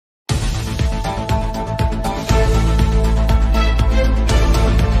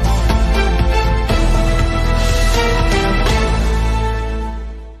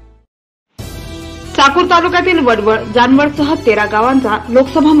चाकूर तालुक्यातील वडवळ, जानवडसह 13 गावांचा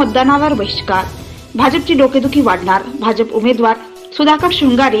लोकसभा मतदानावर बहिष्कार। भाजपची डोकेदुखी वाढणार। भाजप उमेदवार सुधाकर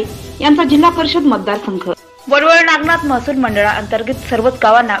शृंगारे यांचा जिल्हा परिषद मतदारसंघ। वडवळ नागनाथ महसूल मंडळाअंतर्गत सर्वच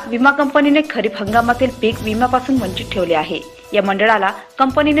गावांना विमा कंपनीने खरीप हंगामातील पीक विम्यापासून वंचित ठेवले आहे। या मंडळाला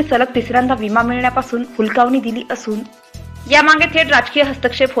कंपनीने सलग तिसऱ्यांदा विमा मिळण्यापासून हुलकावणी दिली असून या मागे थेट राजकीय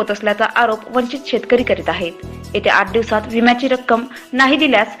हस्तक्षेप होत असल्याचा आरोप वंचित शेतकरी करीत आहेत। येत्या 8 दिवसात विम्याची रक्कम नाही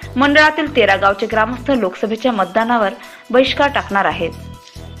दिल्यास मंडळातील 13 गावचे ग्रामस्थ लोकसभेच्या मतदानावर बहिष्कार टाकणार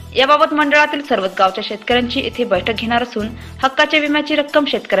आहेत। याबाबत मंडळातील सर्वच गावच्या शेतकऱ्यांची येथे बैठक घेणार असून हक्काच्या विम्याची रक्कम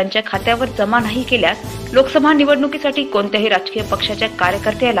शेतकऱ्यांच्या खात्यावर जमा नाही केल्यास लोकसभा निवडणुकीसाठी कोणत्याही राजकीय पक्षाच्या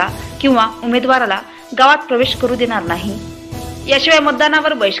कार्यकर्त्याला किंवा उमेदवाराला गावात प्रवेश करू देणार नाही। याशिवाय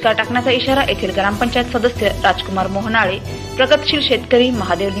मतदानावर बहिष्कार टाकण्याचा इशारा येथील ग्रामपंचायत सदस्य राजकुमार मोहनाळे, प्रगतशील शेतकरी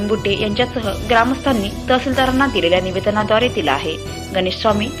महादेव लिंबुटे यांच्यासह ग्रामस्थांनी तहसीलदारांना दिलेल्या निवेदनाद्वारे दिला आहे। गणेश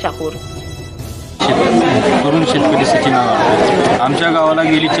स्वामी, चाकूर। तरुण शेतकरी सचिन आमच्या गावाला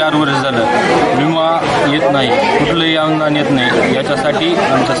गेली 4 वर्ष झालं विमा येत नाही, कुठलंही अनुदान येत नाही। याच्यासाठी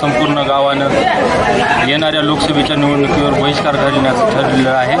आमच्या संपूर्ण गावानं येणाऱ्या लोकसभेच्या निवडणुकीवर बहिष्कार घालण्याचं ठरलेलं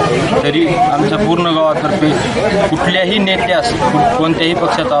आहे। तरी आमच्या पूर्ण गावातर्फे कुठल्याही नेत्यास कोणत्याही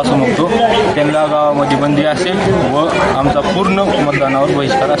पक्षाचा असू नको त्यांना गावामध्ये बंदी असेल व आमचा पूर्ण मतदानावर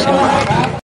बहिष्कार असेल।